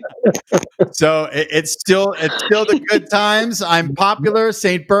 So it's still the good times. I'm popular.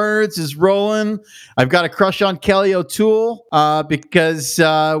 St. Bernard's is rolling. I've got a crush on Kelly O'Toole because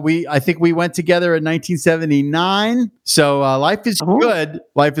I think we went together in 1979. So life is good.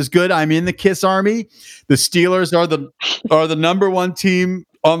 Life is good. I'm in the KISS Army. The Steelers are the number one team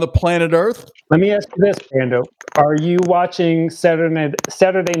on the planet Earth. Let me ask you this, Brando. Are you watching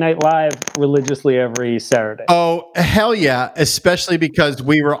Saturday Night Live religiously every Saturday? Oh, hell yeah. Especially because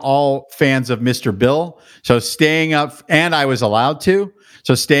we were all fans of Mr. Bill. So staying up, and I was allowed to.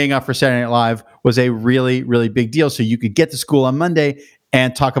 So staying up for Saturday Night Live was a really, really big deal. So you could get to school on Monday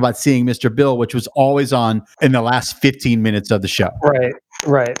and talk about seeing Mr. Bill, which was always on in the last 15 minutes of the show.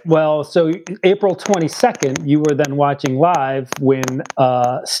 Right. Well, so April 22nd, you were then watching live when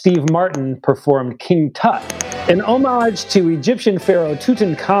Steve Martin performed King Tut, an homage to Egyptian pharaoh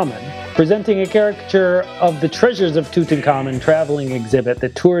Tutankhamun, presenting a caricature of the treasures of Tutankhamun traveling exhibit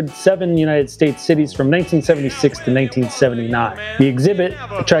that toured 7 United States cities from 1976 to 1979. The exhibit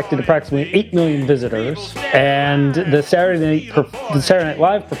attracted approximately 8 million visitors, and the Saturday Night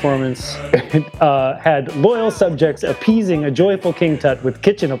Live performance had loyal subjects appeasing a joyful King Tut with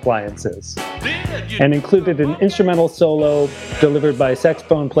kitchen appliances, and included an instrumental solo delivered by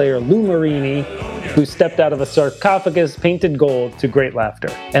saxophone player Lou Marini, who stepped out of a sarcophagus painted gold to great laughter.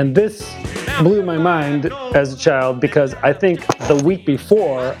 And this blew my mind as a child because I think the week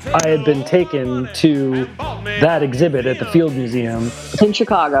before I had been taken to that exhibit at the Field Museum in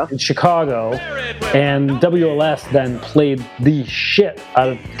Chicago. And WLS then played the shit out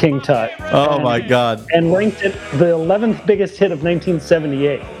of King Tut. Oh my God. And ranked it the 11th biggest hit of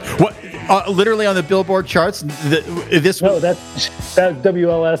 1978. What? Literally on the Billboard charts? That's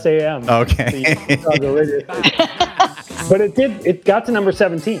WLS AM. Okay. But it got to number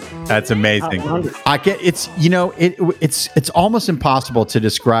 17. That's amazing. It's almost impossible to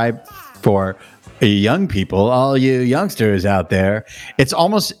describe for young people, all you youngsters out there. It's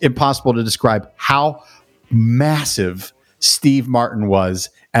almost impossible to describe how massive Steve Martin was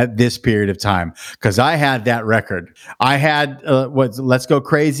at this period of time, because I had that record. I had Let's Go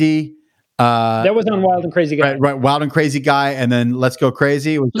Crazy. That was on Wild and Crazy Guy. Right, Wild and Crazy Guy, and then Let's Go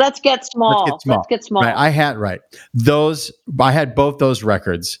Crazy. Let's Get Small. Right, I had both those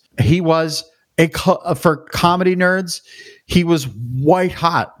records. He was for comedy nerds. He was white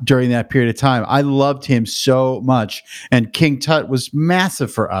hot during that period of time. I loved him so much, and King Tut was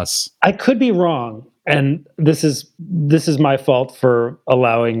massive for us. I could be wrong, and this is my fault for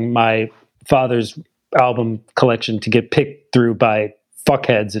allowing my father's album collection to get picked through by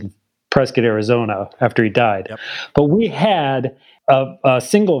fuckheads and Prescott, Arizona, after he died. Yep. But we had a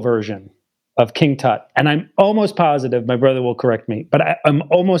single version of King Tut, and I'm almost positive, my brother will correct me, but I'm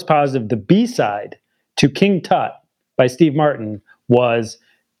almost positive the B-side to King Tut by Steve Martin was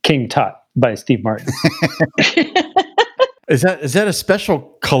King Tut by Steve Martin. Is that a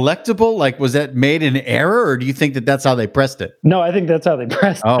special collectible? Like, was that made in error, or do you think that that's how they pressed it? No, I think that's how they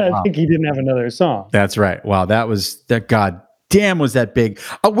pressed it. Wow. I think he didn't have another song. That's right. Wow, God damn, was that big.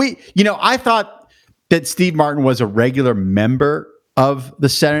 I thought that Steve Martin was a regular member of the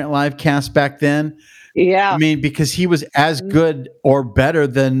Saturday Night Live cast back then. Yeah. I mean, because he was as good or better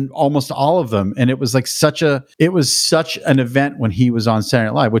than almost all of them. And it was like such an event when he was on Saturday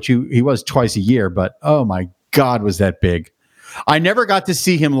Night Live, which he was twice a year, but oh my God, was that big. I never got to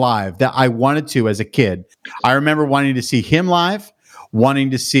see him live that I wanted to as a kid. I remember wanting to see him live,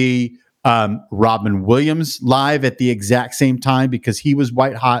 wanting to see Robin Williams live at the exact same time because he was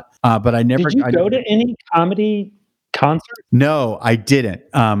white hot. But I never. Did you go to any comedy concert? No, I didn't.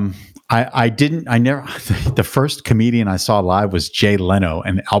 I didn't. I never. The first comedian I saw live was Jay Leno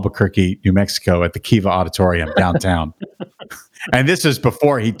in Albuquerque, New Mexico, at the Kiva Auditorium downtown. And this was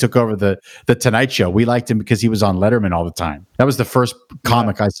before he took over the Tonight Show. We liked him because he was on Letterman all the time. That was the first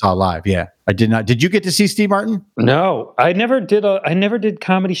comic I saw live. Yeah, I did not. Did you get to see Steve Martin? No, I never did. I never did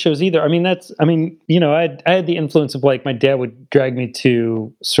comedy shows either. I had the influence of like my dad would drag me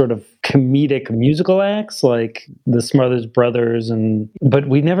to sort of comedic musical acts like the Smothers Brothers, but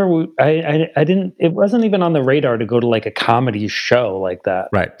we never. I didn't. It wasn't even on the radar to go to like a comedy show like that.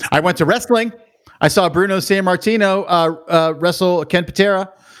 Right. I went to wrestling. I saw Bruno Sammartino wrestle Ken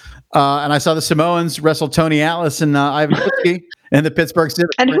Patera, and I saw the Samoans wrestle Tony Atlas and Ivan Putski in the Pittsburgh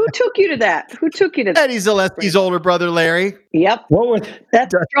Civic. And who took you to that? Eddie Zaleski's older brother, Larry. Yep.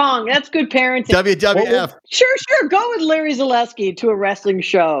 That's strong. That's good parenting. WWF. Sure. Go with Larry Zaleski to a wrestling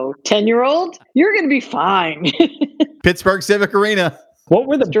show. 10-year-old, you're going to be fine. Pittsburgh Civic Arena. What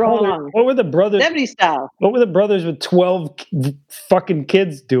were the Strong. brothers? What were the brothers? 70s style. What were the brothers with 12 fucking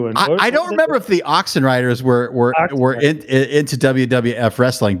kids doing? I don't remember if the Oxen Riders were into WWF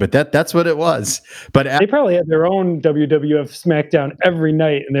wrestling, but that's what it was. But they probably had their own WWF SmackDown every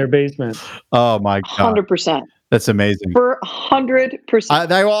night in their basement. Oh my God, 100%. That's amazing. For 100%.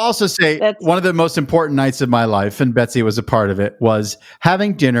 I will also say one of the most important nights of my life, and Betsy was a part of it, was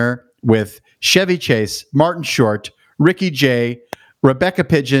having dinner with Chevy Chase, Martin Short, Ricky Jay, Rebecca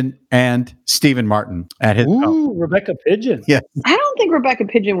Pigeon, and Stephen Martin at his home. Rebecca Pigeon. Yeah. I don't think Rebecca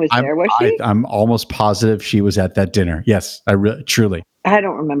Pigeon was there, was she? I'm almost positive she was at that dinner. Yes, truly. I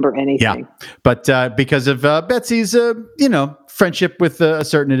don't remember anything. Yeah, but because of Betsy's, friendship with a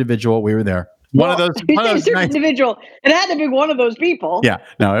certain individual, we were there. One of those individual. It had to be one of those people. Yeah,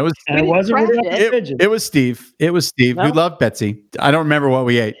 no, it was. And it wasn't Rebecca Pigeon. It was Steve. It was Steve who loved Betsy. I don't remember what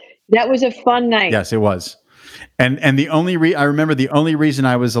we ate. That was a fun night. Yes, it was. And the only I remember the only reason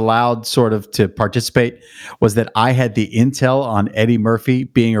I was allowed sort of to participate was that I had the intel on Eddie Murphy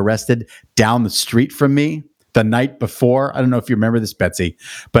being arrested down the street from me the night before. I don't know if you remember this, Betsy,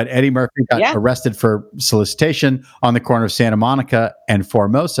 but Eddie Murphy got arrested for solicitation on the corner of Santa Monica and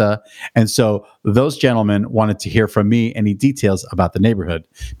Formosa. And so those gentlemen wanted to hear from me any details about the neighborhood,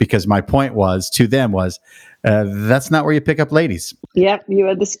 because my point to them was, that's not where you pick up ladies. Yep, you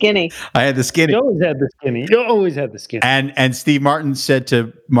had the skinny. I had the skinny. You always had the skinny. You always had the skinny. And Steve Martin said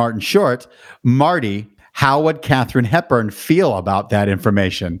to Martin Short, Marty, how would Katharine Hepburn feel about that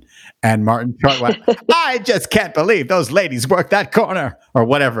information? And Martin Short went, I just can't believe those ladies worked that corner, or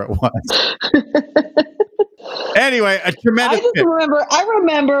whatever it was. Anyway, a tremendous. I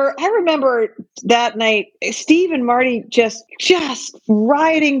remember that night, Steve and Marty just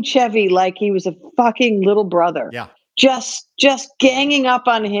riding Chevy like he was a fucking little brother. Yeah. Just ganging up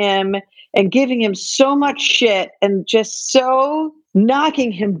on him and giving him so much shit and just so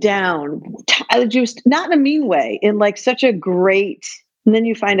knocking him down. Just not in a mean way, in like such a great. And then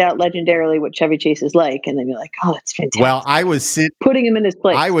you find out legendarily what Chevy Chase is like, and then you're like, "Oh, that's fantastic." Well, I was putting him in his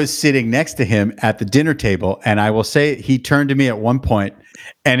place. I was sitting next to him at the dinner table, and I will say he turned to me at one point,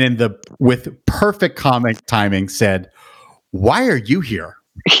 and with perfect comic timing, said, "Why are you here?"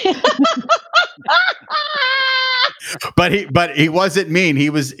 But he wasn't mean.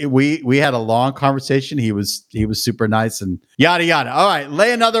 We had a long conversation. He was super nice and yada yada. All right,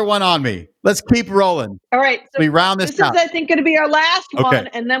 lay another one on me. Let's keep rolling. All right, so we round this out. This is, I think, going to be our last one,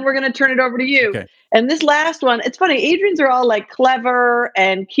 and then we're going to turn it over to you. Okay. And this last one, it's funny. Adrian's are all like clever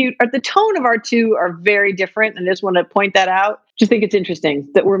and cute. The tone of our two are very different, and I just want to point that out. Just think it's interesting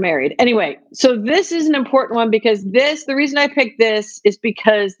that we're married. Anyway, so this is an important one because the reason I picked this is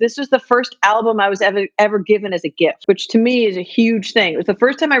because this was the first album I was ever given as a gift, which to me is a huge thing. It was the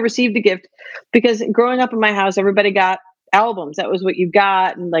first time I received a gift because growing up in my house, everybody got albums. That was what you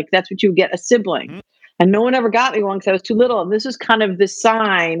got, and like that's what you would get a sibling. Mm-hmm. And no one ever got me one because I was too little. And this is kind of the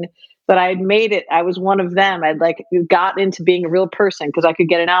sign that I had made it. I was one of them. I'd got into being a real person because I could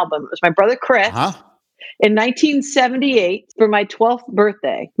get an album. It was my brother Chris. In 1978, for my 12th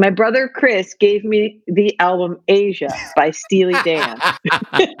birthday, my brother Chris gave me the album Asia by Steely Dan.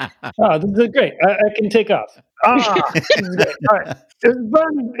 Oh, this is great. I can take off. This is great. All right. It was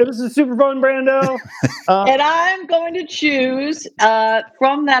fun. It was a super fun, Brando. And I'm going to choose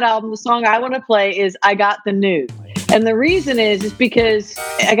from that album, the song I want to play is I Got the News. And the reason is because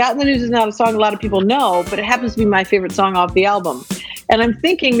I Got the News is not a song a lot of people know, but it happens to be my favorite song off the album. And I'm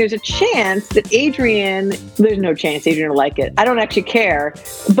thinking there's a chance that there's no chance Adrian will like it. I don't actually care.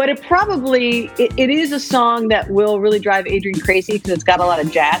 But it is a song that will really drive Adrian crazy because it's got a lot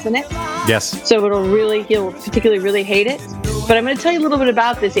of jazz in it. Yes. So he'll particularly really hate it. But I'm going to tell you a little bit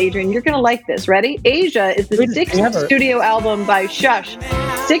about this, Adrian. You're going to like this. Ready? Asia is the sixth studio album by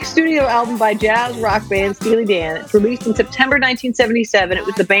sixth studio album by jazz rock band Steely Dan. It's released in September 1977. It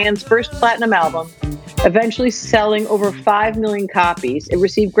was the band's first platinum album, eventually selling over 5 million copies. It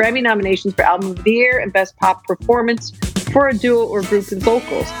received Grammy nominations for Album of the Year and Best Pop Performance for a duo or group with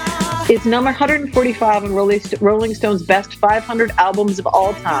vocals. It's number 145 on Rolling Stone's Best 500 Albums of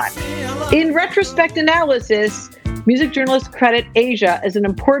All Time. In retrospect analysis, music journalists credit Asia as an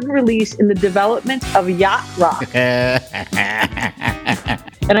important release in the development of yacht rock.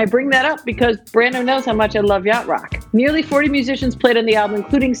 And I bring that up because Brando knows how much I love yacht rock. Nearly 40 musicians played on the album,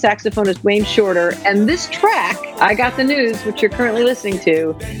 including saxophonist Wayne Shorter. And this track, I Got the News, which you're currently listening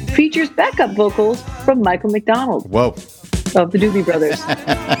to, features backup vocals from Michael McDonald. Whoa. Of the Doobie Brothers.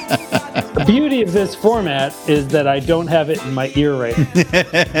 The beauty of this format is that I don't have it in my ear right now.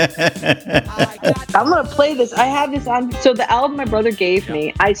 I'm going to play this. I have this on. So the album my brother gave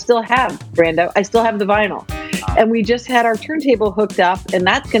me, I still have, Brando. I still have the vinyl. and we just had our turntable hooked up, and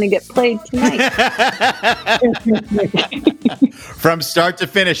that's going to get played tonight. From start to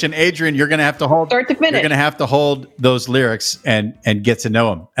finish. And Adrian, you're going to have to hold Start to finish. You're going to have to hold those lyrics and get to know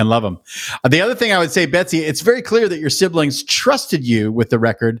them and love them. The other thing I would say, Betsy, it's very clear that your siblings trusted you with the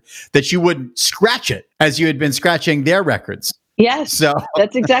record, that you wouldn't scratch it as you had been scratching their records. Yes, So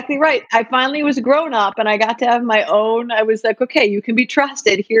that's exactly right. I finally was grown up and I got to have my own. I was like, okay, you can be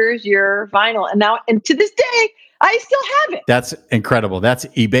trusted. Here's your vinyl. And to this day, I still have it. that's incredible. That's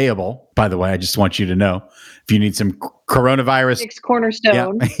eBayable, by the way. I just want you to know if you need some coronavirus. Styx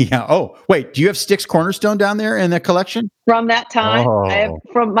Cornerstone. Yeah. Yeah. Oh, wait. Do you have Styx Cornerstone down there in the collection? From that time. Oh. I have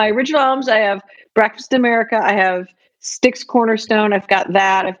from my original albums, I have Breakfast in America, I have Styx Cornerstone, I've got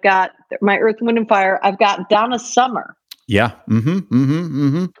that, I've got my Earth, Wind and Fire, I've got Donna Summer. Yeah.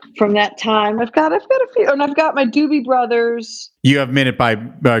 From that time. I've got a few, and I've got my Doobie Brothers. You have Minute by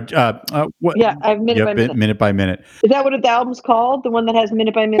what? Yeah, I have Minute You by have Minute. Minute by Minute. Is that what the album's called? The one that has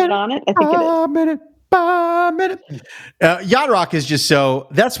Minute by Minute on it? I think it is. Minute by minute. Yacht Rock is just so.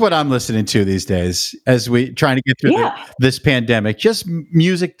 That's what I'm listening to these days as we trying to get through this pandemic. Just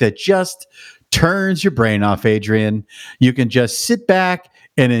music that just turns your brain off, Adrian. You can just sit back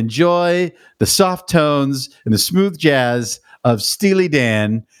and enjoy the soft tones and the smooth jazz of Steely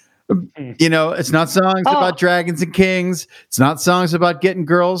Dan. You know, it's not songs about dragons and kings. It's not songs about getting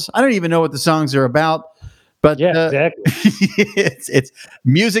girls. I don't even know what the songs are about. But Yeah, exactly. it's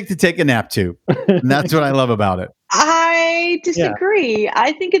music to take a nap to. And that's what I love about it. I disagree.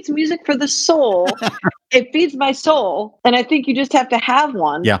 I think it's music for the soul. It feeds my soul. And I think you just have to have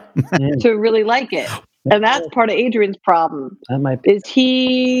one Yeah. to really like it. And that's part of Adrian's problem. That might be. Is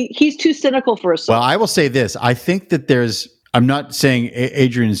he's too cynical for a soul. Well, I will say this. I think that I'm not saying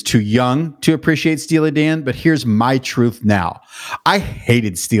Adrian is too young to appreciate Steely Dan, but here's my truth now. I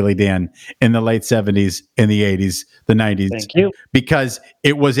hated Steely Dan in the late 70s, in the 80s, the 90s. Thank you. Because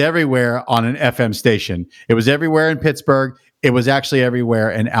it was everywhere on an FM station. It was everywhere in Pittsburgh. It was actually everywhere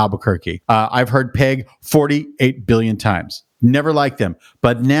in Albuquerque. I've heard Peg 48 billion times. Never liked them.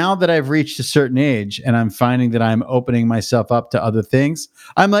 But now that I've reached a certain age and I'm finding that I'm opening myself up to other things,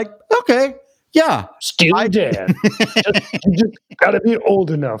 I'm like, okay, yeah. Steely Dan. You just got to be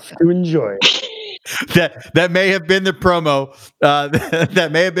old enough to enjoy it. That may have been the promo.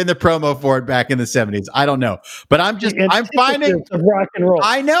 That may have been the promo for it back in the 70s. I don't know. But I'm finding of rock and roll.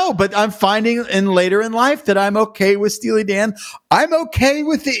 I know, but I'm finding in later in life that I'm okay with Steely Dan. I'm okay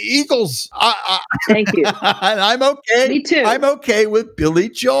with the Eagles. Thank you. I'm okay. Me too. I'm okay with Billy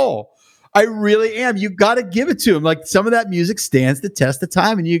Joel. I really am. You got to give it to him. Like some of that music stands the test of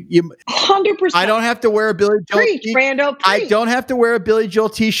time, and you 100%. I don't have to wear a Billy Joel. Preach, Brando. Preach. I don't have to wear a Billy Joel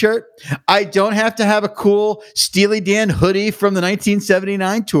T-shirt. I don't have to have a cool Steely Dan hoodie from the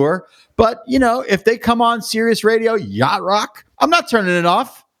 1979 tour. But you know, if they come on Sirius Radio, Yacht Rock, I'm not turning it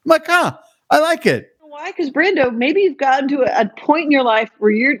off. I'm like, I like it. Why? Because Brando, maybe you've gotten to a point in your life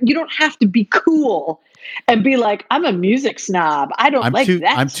where you don't have to be cool and be like, I'm a music snob. I don't I'm like too,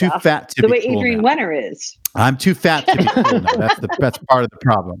 that I'm stuff. too fat to the be way cool Adrian now. Wenner is. I'm too fat to be cool now. That's part of the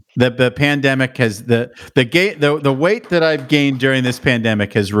problem. The pandemic has the weight that I've gained during this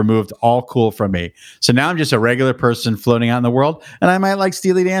pandemic has removed all cool from me. So now I'm just a regular person floating out in the world, and I might like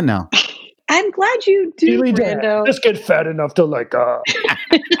Steely Dan now. I'm glad you do, Steely Dan. Brando. Just get fat enough to like.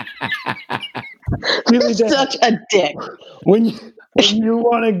 Steely Dan. Such a dick. When you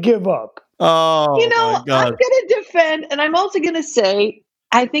want to give up. Oh, You know, my I'm God. going to defend, and I'm also going to say,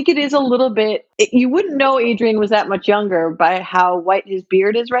 I think it is a little bit. You wouldn't know Adrian was that much younger by how white his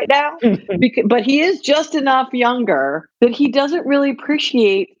beard is right now, but he is just enough younger that he doesn't really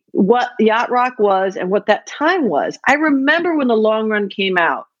appreciate what Yacht Rock was and what that time was. I remember when The Long Run came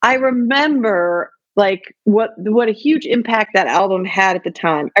out. I remember like what a huge impact that album had at the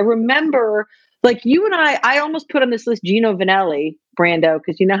time. I remember like you and I almost put on this list Gino Vanelli, Brando,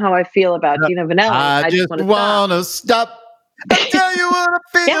 because you know how I feel about Gino Vanelli. I just wanna want to stop. I tell you what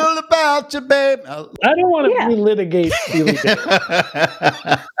I feel about you, babe. I don't want to relitigate Steely Dan.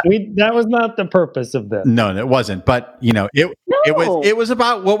 That was not the purpose of this. No, it wasn't. But you know, it was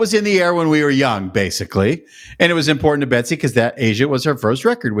about what was in the air when we were young, basically, and it was important to Betsy because that Asia was her first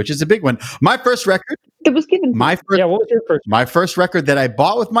record, which is a big one. My first record. It was given. What was your first? My first record that I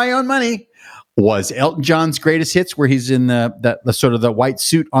bought with my own money was Elton John's Greatest Hits, where he's in the sort of the white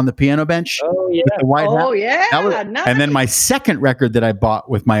suit on the piano bench. Oh yeah. With the white hat. Oh yeah. Nice. And then my second record that I bought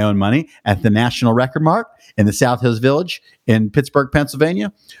with my own money at the National Record Mart in the South Hills Village in Pittsburgh,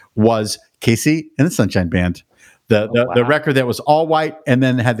 Pennsylvania, was Casey and the Sunshine Band. the record that was all white and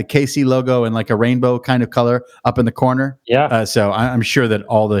then had the KC logo and like a rainbow kind of color up in the corner. Yeah. So I'm sure that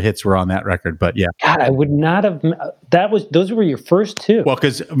all the hits were on that record, but yeah. God, I would not have. Those were your first two. Well,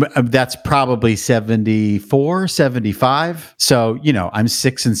 because that's probably 74, 75. So, I'm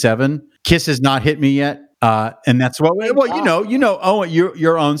 6 and 7. Kiss has not hit me yet. And that's what, Owen,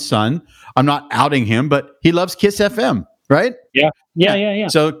 your own son. I'm not outing him, but he loves Kiss FM, right? Yeah.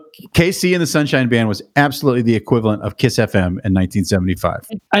 So KC and the Sunshine Band was absolutely the equivalent of Kiss FM in 1975.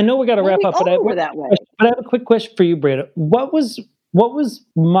 I know we got to wrap up, but I have a quick question for you, Brad. What was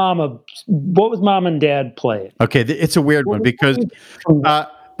mom and dad playing? Okay, it's a weird one because Tom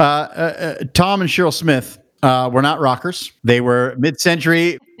and Cheryl Smith were not rockers. They were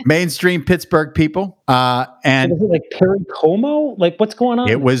mid-century mainstream Pittsburgh people. And was it like Perry Como? Like, what's going on?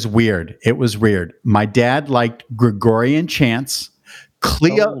 It was weird. My dad liked Gregorian chants,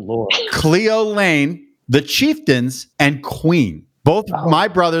 Cleo Lane, the Chieftains, and Queen. Both my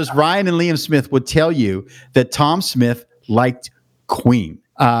brothers, Ryan and Liam Smith, would tell you that Tom Smith liked Queen.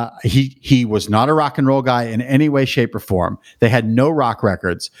 He was not a rock and roll guy in any way, shape, or form. They had no rock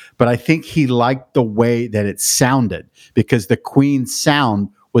records, but I think he liked the way that it sounded because the Queen sound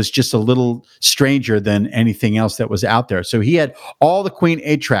was just a little stranger than anything else that was out there. So he had all the Queen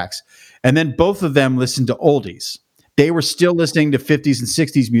 8 tracks, and then both of them listened to oldies. They were still listening to 50s and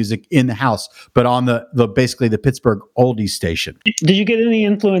 60s music in the house, but on basically the Pittsburgh oldies station. Did you get any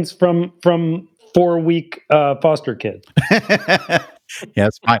influence from 4-week foster kid?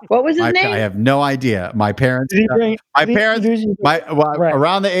 Yes. What was his name? I have no idea. My parents, Right.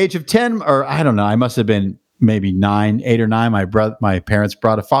 around the age of 10, or I don't know, I must have been maybe 8 or 9. My parents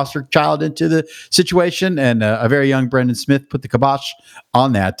brought a foster child into the situation, and a very young Brendan Smith put the kibosh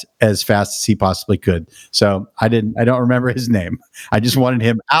on that as fast as he possibly could. So I don't remember his name. I just wanted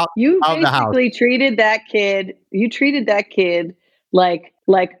him out of the house. You basically treated that kid like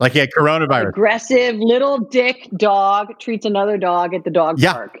he had coronavirus. Aggressive little dick dog treats another dog at the dog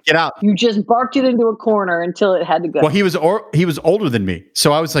park. Get out. You just barked it into a corner until it had to go. Well, he was older than me.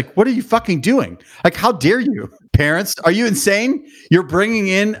 So I was like, what are you fucking doing? Like, how dare you? Parents, are you insane? You're bringing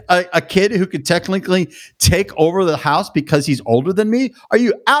in a kid who could technically take over the house because he's older than me? Are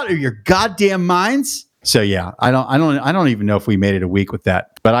you out of your goddamn minds? So yeah, I don't even know if we made it a week with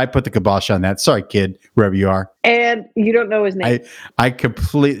that, but I put the kibosh on that. Sorry, kid, wherever you are. And you don't know his name. I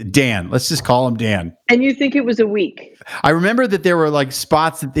completely, Dan, let's just call him Dan. And you think it was a week. I remember that there were like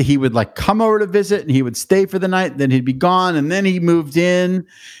spots that he would like come over to visit and he would stay for the night, then he'd be gone, and then he moved in.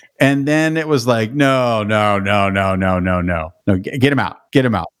 And then it was like, no, get him out.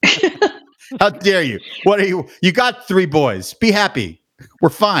 How dare you? What are you? You got 3 boys. Be happy. We're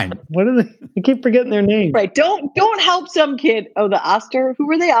fine. What are they? I keep forgetting their names. Right. Don't help some kid. Oh, the Oster. Who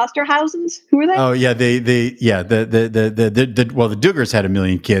were they? Osterhausens? Who were they? Oh yeah, the Duggars had 1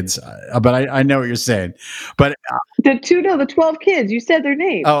 million kids, but I know what you're saying. But the 12 kids. You said their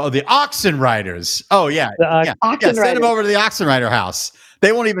names. Oh, the Oxen Riders. Oh yeah, Oxen send him over to the Oxen Rider house.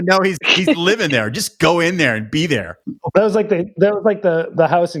 They won't even know he's living there. Just go in there and be there. That was like the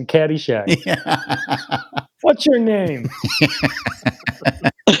house in Caddyshack. Yeah. What's your name?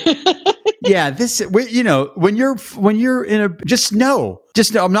 Yeah, when you're in a just know.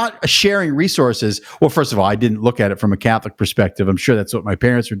 I'm not sharing resources. Well, first of all, I didn't look at it from a Catholic perspective. I'm sure that's what my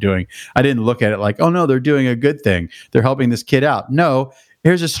parents were doing. I didn't look at it like, oh no, they're doing a good thing. They're helping this kid out. No,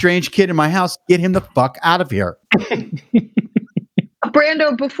 here's a strange kid in my house. Get him the fuck out of here.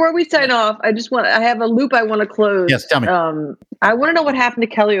 Brando, before we sign off, I have a loop I want to close. Yes, tell me. I want to know what happened to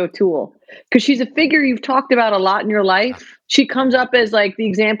Kelly O'Toole, because she's a figure you've talked about a lot in your life. She comes up as like the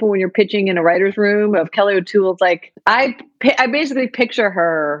example when you're pitching in a writer's room of Kelly O'Toole. It's like, I basically picture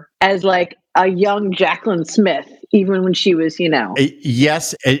her as like a young Jaclyn Smith, even when she was,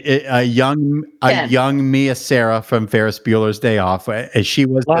 Yes, a young Mia Sara from Ferris Bueller's Day Off. She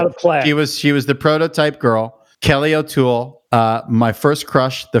was she was the prototype girl. Kelly O'Toole, my first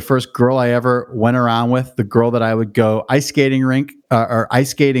crush, the first girl I ever went around with, the girl that I would go ice skating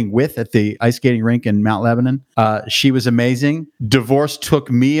with at the ice skating rink in Mount Lebanon. She was amazing. Divorce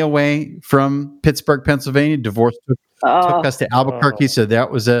took me away from Pittsburgh, Pennsylvania. Divorce took us to Albuquerque. So there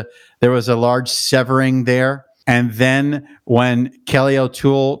was a large severing there. And then when Kelly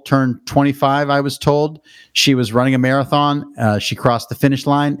O'Toole turned 25, I was told she was running a marathon. She crossed the finish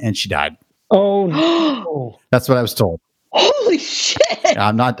line and she died. Oh no! That's what I was told. Holy shit!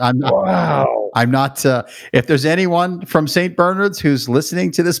 I'm not. Wow. I'm not. If there's anyone from St. Bernard's who's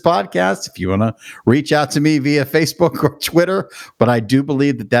listening to this podcast, if you want to reach out to me via Facebook or Twitter, but I do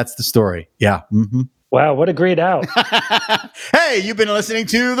believe that that's the story. Yeah. Mm-hmm. Wow, what a great out. Hey, you've been listening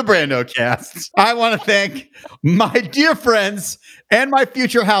to the Brando Cast. I want to thank my dear friends and my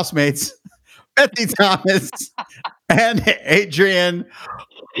future housemates, Betsy Thomas and Adrian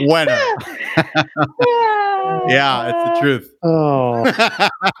Wenner. Yeah, it's the truth. Oh,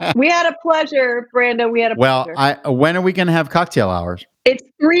 We had a pleasure, Brando. We had a Well, pleasure. when are we going to have cocktail hours? It's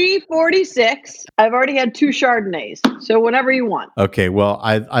 3:46. I've already had 2 Chardonnays, so whenever you want. Okay, well,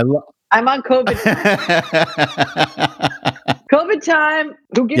 I'm on COVID. COVID time.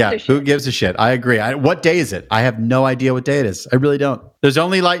 Who gives a shit? Who gives a shit? I agree. What day is it? I have no idea what day it is. I really don't. There's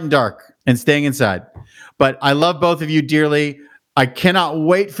only light and dark and staying inside. But I love both of you dearly. I cannot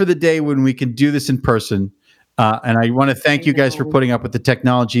wait for the day when we can do this in person. And I want to thank you guys for putting up with the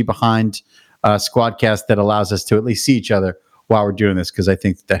technology behind Squadcast that allows us to at least see each other while we're doing this, because I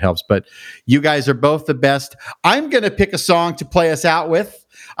think that helps. But you guys are both the best. I'm going to pick a song to play us out with.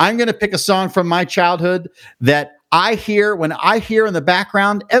 I'm going to pick a song from my childhood that I hear when I hear in the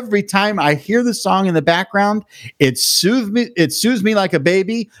background. Every time I hear the song in the background, it soothes me. It soothes me like a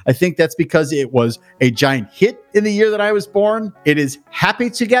baby. I think that's because it was a giant hit in the year that I was born. It is "Happy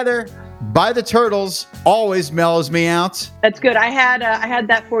Together" by the Turtles. Always mellows me out. That's good. I had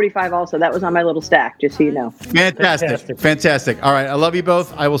that 45 also. That was on my little stack, just so you know. Fantastic. All right. I love you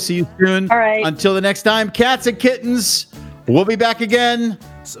both. I will see you soon. All right. Until the next time, cats and kittens, we'll be back again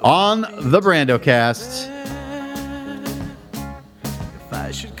on the Brando Cast. If I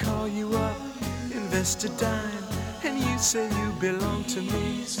should call you up, invest a dime, and you say you belong to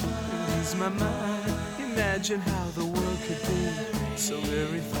me, lose my mind. Imagine how the world could be so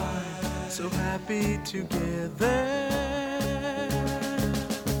very fine, so happy together.